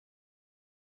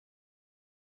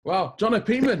Well, Jono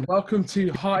Peatman, welcome to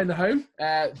Heart in the Home.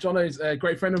 Jono's a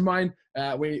great friend of mine.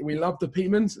 We love the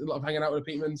Peatmans, a lot of hanging out with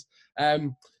the Peatmans.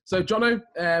 So Jono,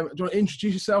 do you want to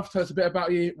introduce yourself? Tell us a bit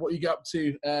about you, what you get up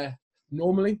to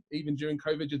normally, even during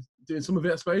COVID. You're doing some of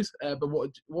it, I suppose. But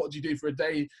what do you do for a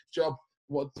day job?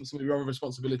 What are some of your other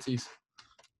responsibilities?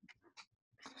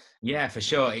 Yeah, for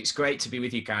sure. It's great to be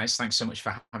with you guys. Thanks so much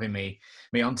for having me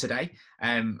on today.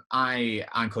 I'm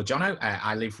called Jono.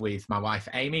 I live with my wife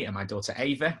Amy and my daughter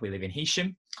Ava. We live in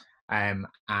Heysham,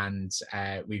 and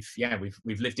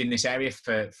we've lived in this area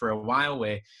for a while.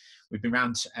 We've been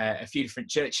around a few different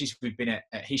churches. We've been at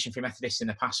Heysham Free Methodist in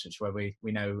the past, which is where we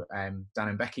know Dan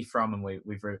and Becky from, and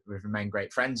we've remained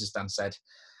great friends, as Dan said.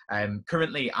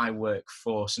 Currently, I work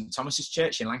for St Thomas's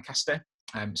Church in Lancaster.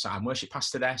 So I'm worship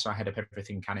pastor there, so I head up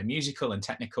everything kind of musical and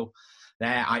technical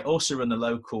there. I also run the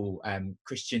local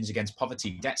Christians Against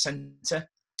Poverty Debt Centre,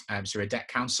 so we're a debt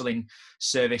counselling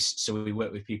service. So we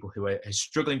work with people who are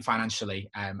struggling financially,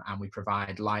 and we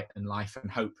provide light and life and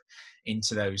hope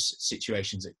into those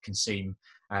situations that can seem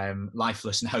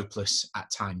lifeless and hopeless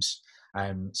at times.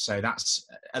 So that's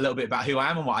a little bit about who I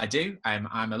am and what I do.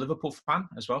 I'm a Liverpool fan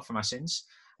as well for my sins.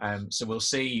 So we'll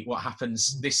see what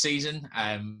happens this season.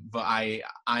 But I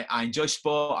enjoy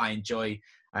sport. I enjoy,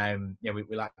 we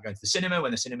like going to the cinema when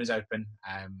the cinema's open,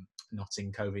 not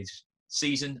in COVID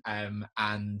season.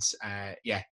 That's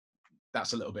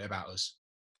a little bit about us.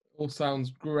 All sounds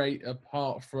great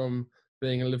apart from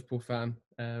being a Liverpool fan.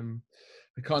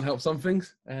 We can't help some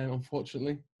things,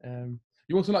 unfortunately.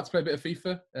 You also like to play a bit of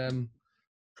FIFA,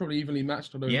 probably evenly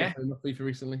matched, although you've played enough FIFA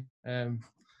recently.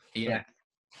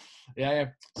 Yeah.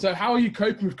 So how are you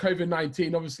coping with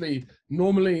COVID-19? Obviously,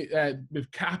 normally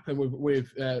with CAP and with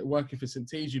working for St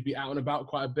T's, you'd be out and about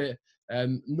quite a bit,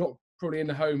 not probably in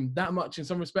the home that much in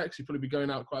some respects. You'd probably be going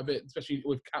out quite a bit, especially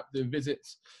with CAP doing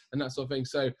visits and that sort of thing.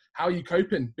 So how are you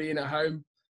coping being at home?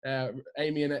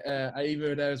 Amy and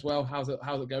Ava are there as well. How's it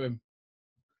going?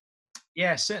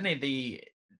 Yeah, certainly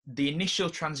the initial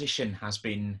transition has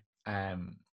been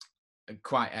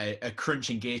quite a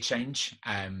crunching gear change.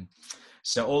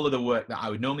 So all of the work that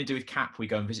I would normally do with CAP, we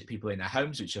go and visit people in their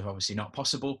homes, which is obviously not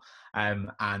possible.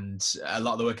 And a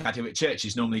lot of the work I do at church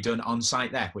is normally done on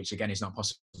site there, which again is not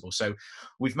possible. So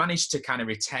we've managed to kind of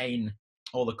retain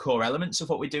all the core elements of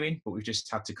what we're doing, but we've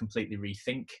just had to completely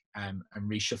rethink and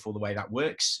reshuffle the way that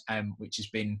works, which has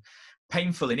been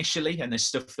painful initially. And there's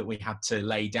stuff that we had to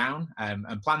lay down,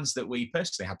 and plans that we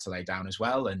personally had to lay down as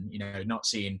well. And, not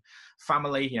seeing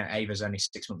family, Ava's only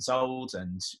 6 months old,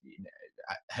 and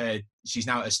she's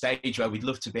now at a stage where we'd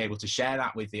love to be able to share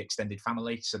that with the extended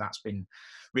family. So that's been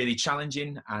really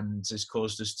challenging and has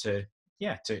caused us to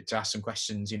ask some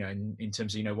questions, in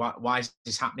terms of, why is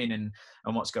this happening and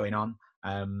what's going on.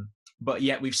 But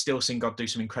yet we've still seen God do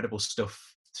some incredible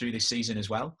stuff through this season as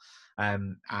well.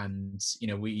 And,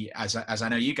 we, as I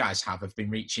know you guys have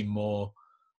been reaching more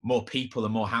people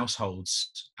and more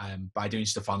households by doing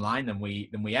stuff online than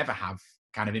we ever have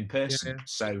kind of in person. Yeah.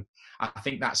 So I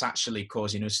think that's actually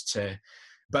causing us to,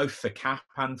 both for CAP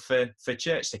and for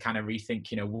church, to kind of rethink,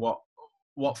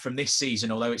 what from this season,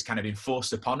 although it's kind of been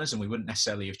forced upon us and we wouldn't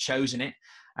necessarily have chosen it,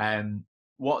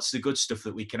 what's the good stuff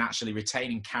that we can actually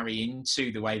retain and carry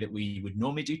into the way that we would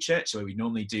normally do church, the way we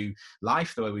normally do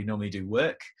life, the way we normally do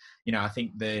work. I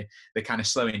think the kind of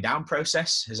slowing down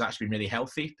process has actually been really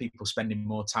healthy. People spending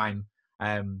more time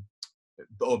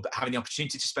or having the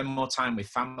opportunity to spend more time with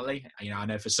family. I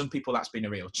know for some people that's been a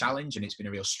real challenge and it's been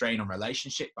a real strain on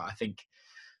relationship, but I think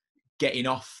getting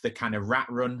off the kind of rat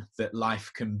run that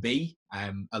life can be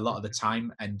a lot of the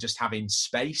time and just having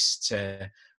space to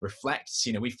reflect.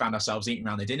 We found ourselves eating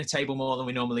around the dinner table more than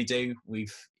we normally do.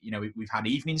 We've had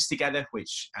evenings together,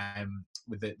 which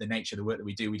with the nature of the work that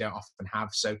we do, we don't often have.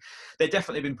 So there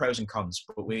definitely been pros and cons,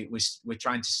 but we're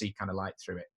trying to see kind of light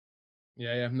through it.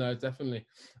 Yeah, no, definitely.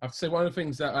 I have to say one of the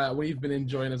things that we've been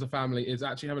enjoying as a family is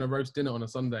actually having a roast dinner on a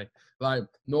Sunday. Like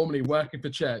normally working for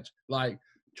church, like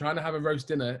trying to have a roast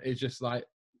dinner is just like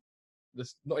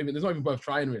there's not even worth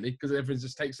trying really, because everything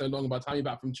just takes so long. By the time you're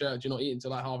back from church, you're not eating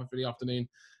till like 3:30 in the afternoon.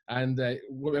 And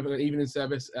we're having an evening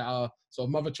service at our sort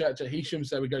of mother church at Heysham,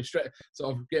 so we go straight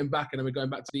sort of getting back and then we're going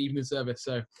back to the evening service.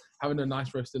 So having a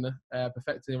nice roast dinner,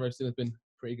 perfecting a roast dinner has been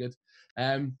pretty good.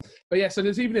 But yeah, so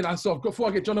this evening I sort of before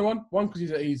I get Jono on because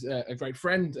he's a great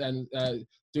friend and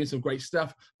doing some great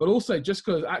stuff, but also just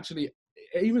because actually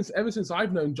even ever since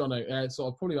I've known Jono,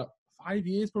 sort of probably about 5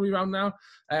 years, probably around now,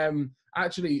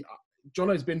 actually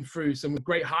Jono's been through some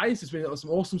great highs. There's been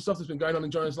some awesome stuff that's been going on in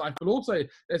Jono's life, but also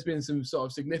there's been some sort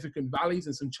of significant valleys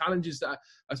and some challenges that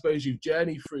I suppose you've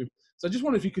journeyed through. So I just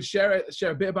wonder if you could share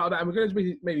a bit about that, and we're going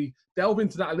to maybe delve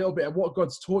into that a little bit of what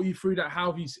God's taught you through that.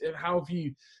 How's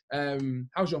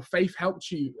your faith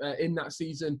helped you in that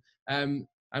season, and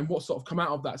what sort of come out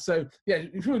of that? So yeah,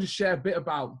 if you want to just share a bit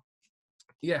about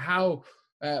how.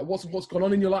 What's gone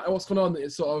on in your life? What's gone on?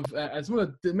 It's sort of as one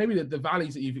of maybe the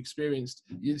valleys that you've experienced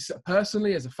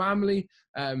personally as a family.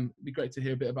 It'd be great to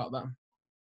hear a bit about that.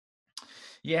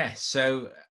 Yeah, so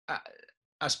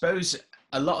I suppose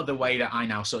a lot of the way that I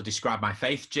now sort of describe my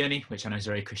faith journey, which I know is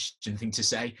a very Christian thing to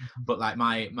say, but like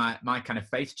my kind of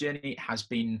faith journey has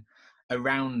been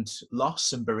around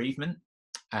loss and bereavement,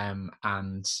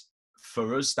 and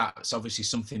for us, that's obviously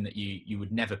something that you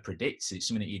would never predict. It's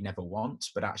something that you'd never want,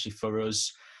 but actually for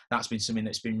us, that's been something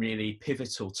that's been really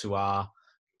pivotal to our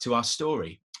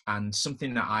story. And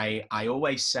something that I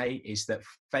always say is that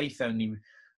faith only,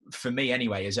 for me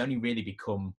anyway, has only really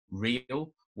become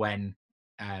real when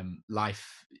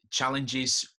life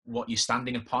challenges what you're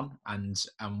standing upon and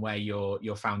where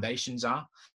your foundations are.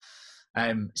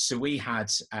 So we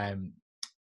had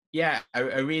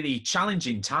a really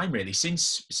challenging time, really,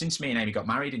 since me and Amy got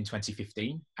married in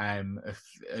 2015. A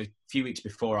few weeks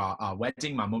before our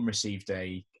wedding, my mum received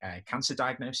a cancer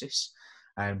diagnosis.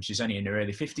 She was only in her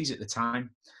early 50s at the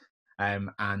time,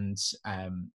 and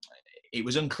it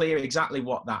was unclear exactly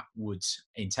what that would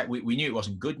entail. We knew it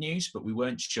wasn't good news, but we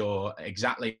weren't sure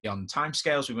exactly on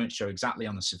timescales. We weren't sure exactly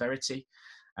on the severity,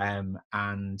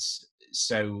 and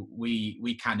so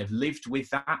we kind of lived with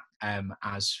that,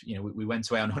 as you know, we went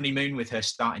away on honeymoon with her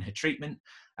starting her treatment,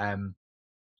 and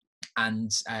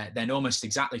then almost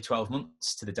exactly 12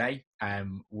 months to the day,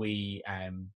 we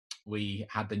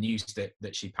had the news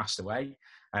that she passed away.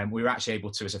 We were actually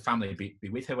able to, as a family, be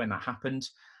with her when that happened,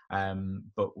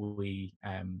 but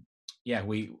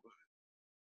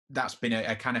that's been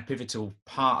a kind of pivotal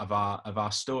part of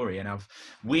our story, and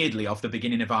weirdly of the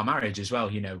beginning of our marriage as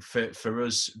well. You know, for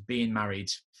us being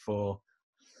married for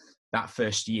that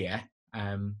first year,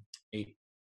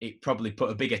 it probably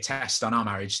put a bigger test on our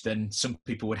marriage than some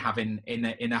people would have in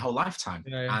their whole lifetime.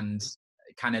 Yeah. And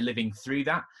kind of living through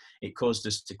that, it caused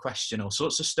us to question all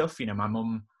sorts of stuff. You know, my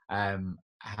mum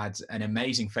had an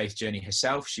amazing faith journey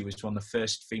herself. She was one of the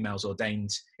first females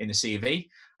ordained in the C of E.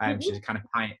 She was a kind of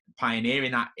pioneer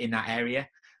in that area,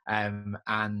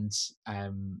 and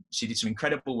she did some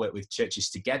incredible work with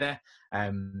churches together,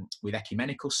 with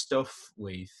ecumenical stuff,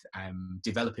 with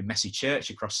developing Messy Church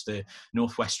across the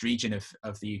northwest region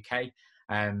of the UK,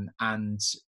 and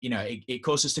you know, it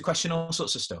caused us to question all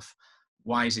sorts of stuff.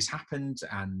 Why has this happened,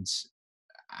 and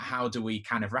how do we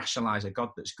kind of rationalize a God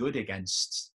that's good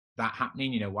against that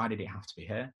happening? You know, why did it have to be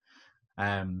her,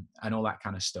 and all that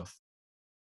kind of stuff.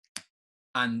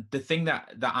 And the thing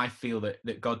that I feel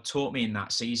that God taught me in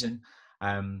that season,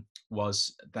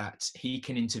 was that he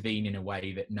can intervene in a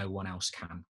way that no one else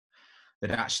can.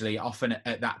 That actually often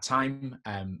at that time,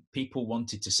 people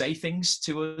wanted to say things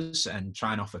to us and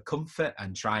try and offer comfort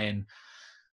and try and,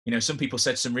 you know, some people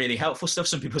said some really helpful stuff,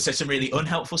 some people said some really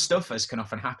unhelpful stuff, as can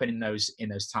often happen in those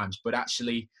times. But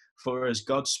actually for us,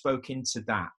 God spoke into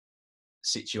that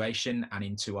situation and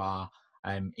into our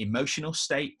emotional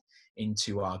state,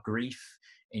 into our grief,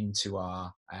 into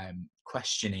our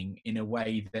questioning in a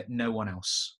way that no one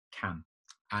else can.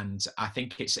 And I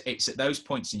think it's at those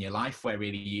points in your life where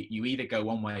really you either go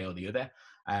one way or the other.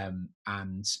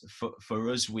 And for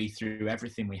us, we threw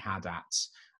everything we had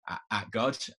at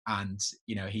God, and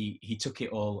you know, he took it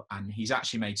all, and he's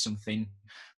actually made something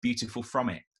beautiful from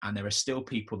it. And there are still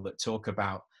people that talk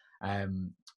about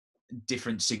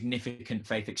different significant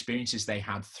faith experiences they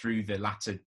had through the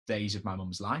latter days of my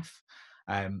mum's life.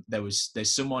 There's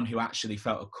someone who actually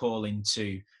felt a call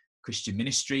into Christian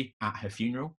ministry at her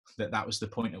funeral. That was the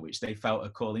point at which they felt a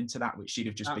call into that, which she'd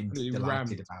have just Absolutely been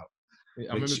delighted about.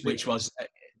 Yeah, which was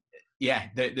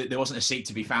there wasn't a seat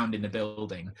to be found in the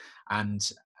building, and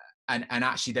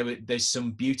actually there's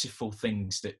some beautiful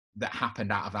things that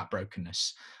happened out of that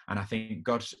brokenness. And I think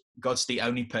God's the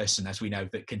only person, as we know,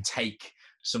 that can take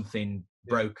something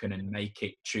broken and make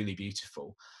it truly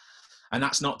beautiful. And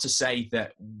that's not to say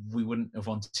that we wouldn't have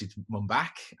wanted mum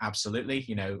back. Absolutely,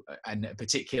 you know, and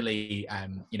particularly,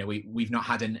 you know, we've not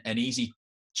had an easy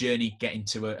journey getting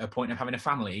to a point of having a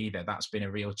family either. That's been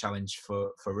a real challenge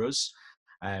for us.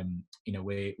 You know,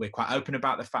 we're quite open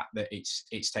about the fact that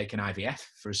it's taken IVF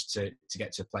for us to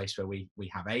get to a place where we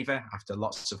have Ava after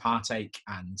lots of heartache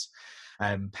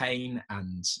and pain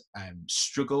and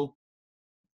struggle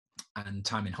and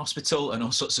time in hospital and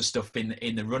all sorts of stuff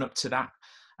in the run up to that.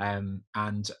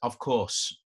 And of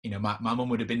course, my mum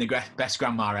would have been the best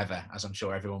grandma ever, as I'm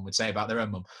sure everyone would say about their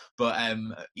own mum. But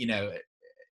and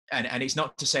it's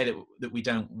not to say that we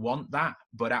don't want that,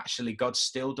 but actually God's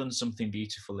still done something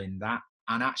beautiful in that,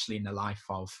 and actually in the life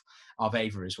of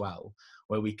Ava as well,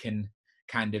 where we can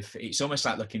kind of, it's almost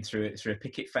like looking through a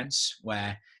picket fence,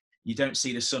 where you don't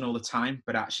see the sun all the time,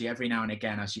 but actually every now and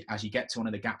again, as you get to one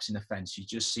of the gaps in the fence, you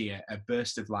just see a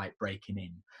burst of light breaking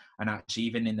in. And actually,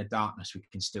 even in the darkness, we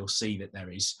can still see that there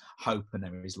is hope and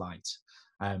there is light.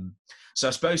 So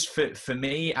I suppose for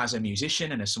me as a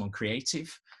musician and as someone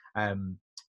creative, it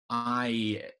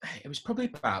was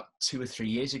probably about 2 or 3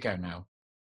 years ago now,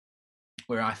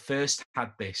 where I first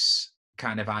had this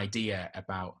kind of idea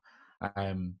about,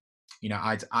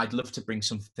 I'd love to bring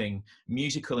something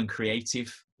musical and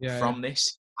creative from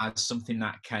this as something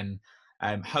that can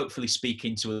hopefully speak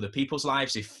into other people's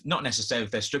lives, if not necessarily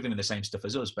if they're struggling with the same stuff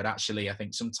as us, but actually I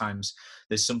think sometimes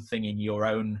there's something in your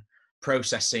own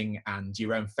processing and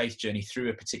your own faith journey through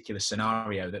a particular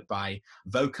scenario that by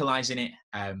vocalizing it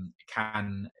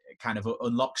can kind of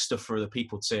unlock stuff for other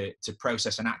people to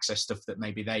process and access stuff that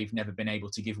maybe they've never been able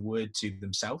to give word to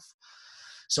themselves.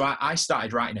 So I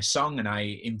started writing a song, and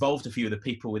I involved a few of the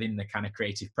people within the kind of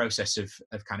creative process of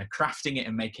kind of crafting it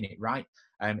and making it right.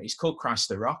 It's called Christ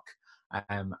the Rock.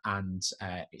 And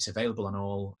it's available on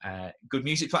all good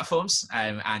music platforms,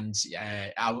 and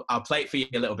I'll play it for you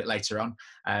a little bit later on,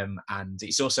 and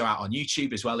it's also out on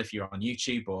YouTube as well, if you're on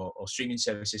YouTube or streaming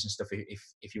services and stuff,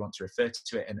 if you want to refer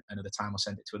to it another time, or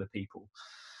send it to other people.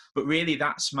 But really,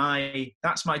 that's my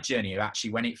journey of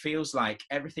actually, when it feels like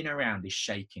everything around is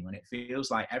shaking, when it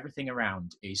feels like everything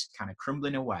around is kind of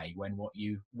crumbling away, when what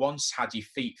you once had your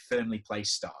feet firmly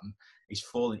placed on is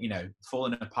falling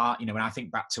apart. When I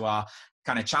think back to our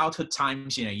kind of childhood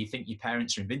times, you think your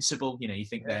parents are invincible, you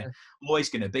think they're always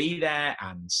going to be there,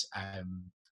 and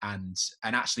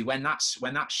actually when that's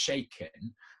shaken,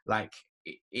 like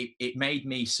it made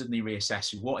me suddenly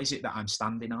reassess, what is it that I'm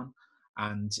standing on,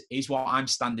 and is what I'm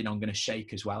standing on going to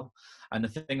shake as well? And the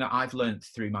thing that I've learned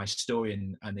through my story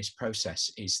and this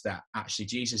process is that actually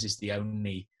Jesus is the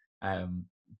only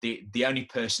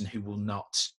person who will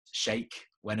not shake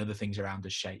when other things around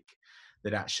us shake.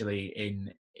 That actually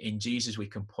in Jesus we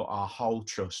can put our whole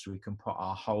trust, we can put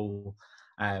our whole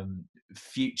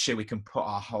future, we can put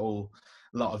our whole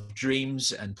lot of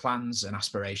dreams and plans and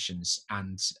aspirations,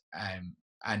 and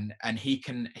he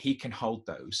can hold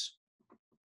those.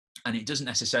 And it doesn't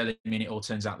necessarily mean it all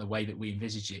turns out the way that we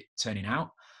envisage it turning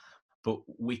out, but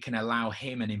we can allow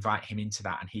him and invite him into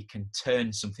that, and he can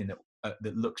turn something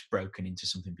that looks broken into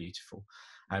something beautiful.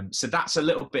 So that's a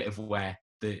little bit of where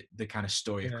the kind of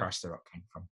story of Christ the Rock came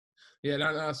from. Yeah,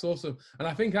 that's awesome. And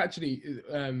I think actually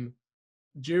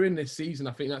during this season,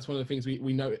 I think that's one of the things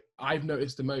we know I've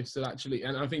noticed the most. That actually,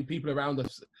 and I think people around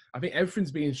us, I think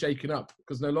everything's being shaken up,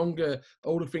 because no longer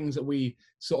all the things that we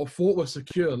sort of thought were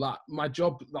secure, like my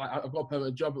job, like I've got a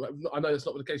permanent job. I know that's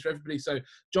not the case for everybody, so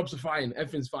jobs are fine,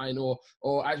 everything's fine, or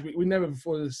actually we never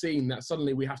before have seen that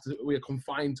suddenly we are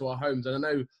confined to our homes. And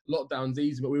I know lockdown's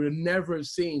easy, but we would never have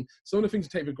seen some of the things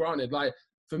we take for granted, like.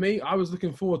 For me, I was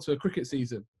looking forward to a cricket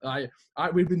season.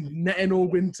 We've been netting all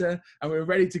winter and we were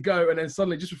ready to go. And then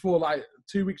suddenly, just before,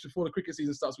 2 weeks before the cricket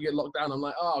season starts, we get locked down. I'm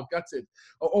like, oh, gutted.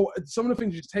 Or some of the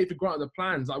things you just take for granted, the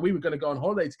plans. Like, we were going to go on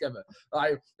holiday together.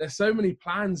 There's so many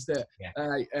plans that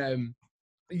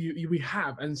we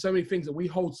have, and so many things that we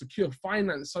hold secure.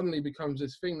 Finance suddenly becomes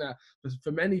this thing that,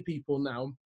 for many people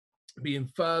now, being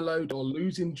furloughed or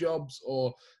losing jobs,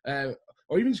 or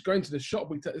even just going to the shop.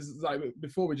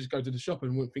 Before we just go to the shop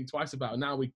and wouldn't think twice about it.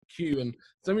 Now we queue, and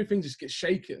so many things just get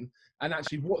shaken. And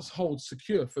actually, what's holds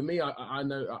secure for me, I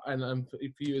know, and for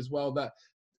you as well, that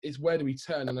it's where do we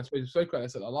turn? And I suppose we spoke about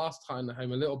this at the last time at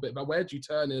home a little bit, but where do you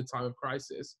turn in a time of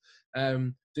crisis?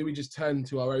 Do we just turn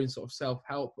to our own sort of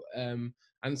self-help? And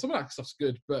some of that stuff's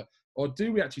good, or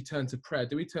do we actually turn to prayer?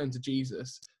 Do we turn to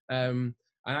Jesus?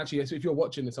 And actually, so if you're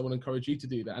watching this, I want to encourage you to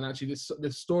do that. And actually,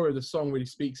 the story of the song really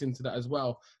speaks into that as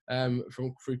well.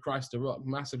 Through Christ the Rock,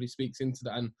 massively speaks into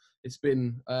that, and it's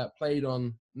been played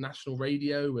on national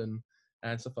radio and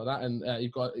stuff like that. And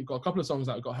you've got a couple of songs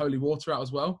that have got Holy Water out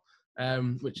as well,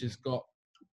 which has got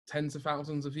tens of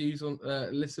thousands of views on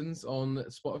listens on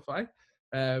Spotify.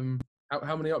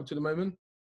 How many up to the moment?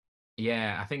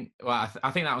 Yeah, I think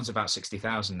that one's about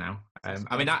 60,000 now.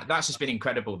 I mean, that's just been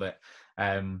incredible that.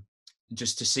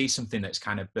 Just to see something that's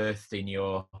kind of birthed in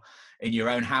your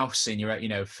own house,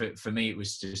 for me, it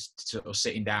was just sort of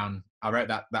sitting down. I wrote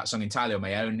that song entirely on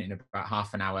my own in about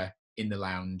half an hour in the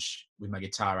lounge with my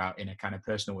guitar out in a kind of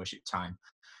personal worship time.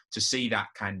 To see that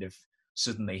kind of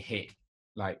suddenly hit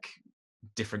like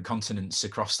different continents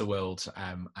across the world,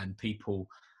 and people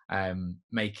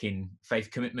making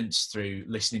faith commitments through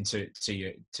listening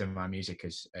to my music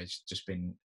has just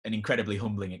been an incredibly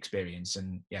humbling experience,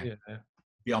 and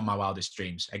beyond my wildest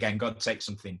dreams. Again, God takes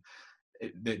something,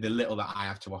 the little that I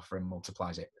have to offer, and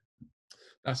multiplies it.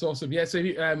 That's awesome. Yeah, so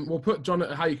we'll put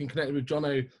Jono, how you can connect with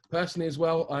Jono personally as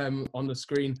well, on the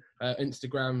screen.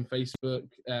 Instagram, Facebook,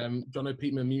 Jono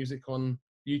Peatman Music on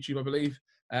YouTube, I believe.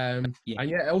 And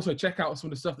also check out some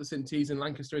of the stuff that St. T's in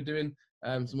Lancaster are doing.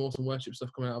 Some awesome worship stuff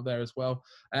coming out of there as well.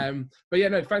 But yeah,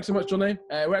 no, thanks so much, Jono.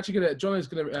 We're actually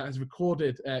has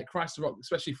recorded Christ the Rock,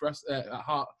 especially for us at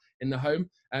Heart in the Home.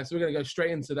 So we're going to go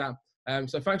straight into that.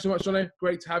 So thanks so much, Jono.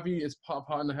 Great to have you as part of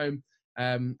Heart in the Home.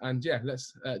 And yeah,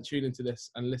 let's tune into this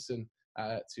and listen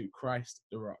to Christ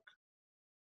the Rock.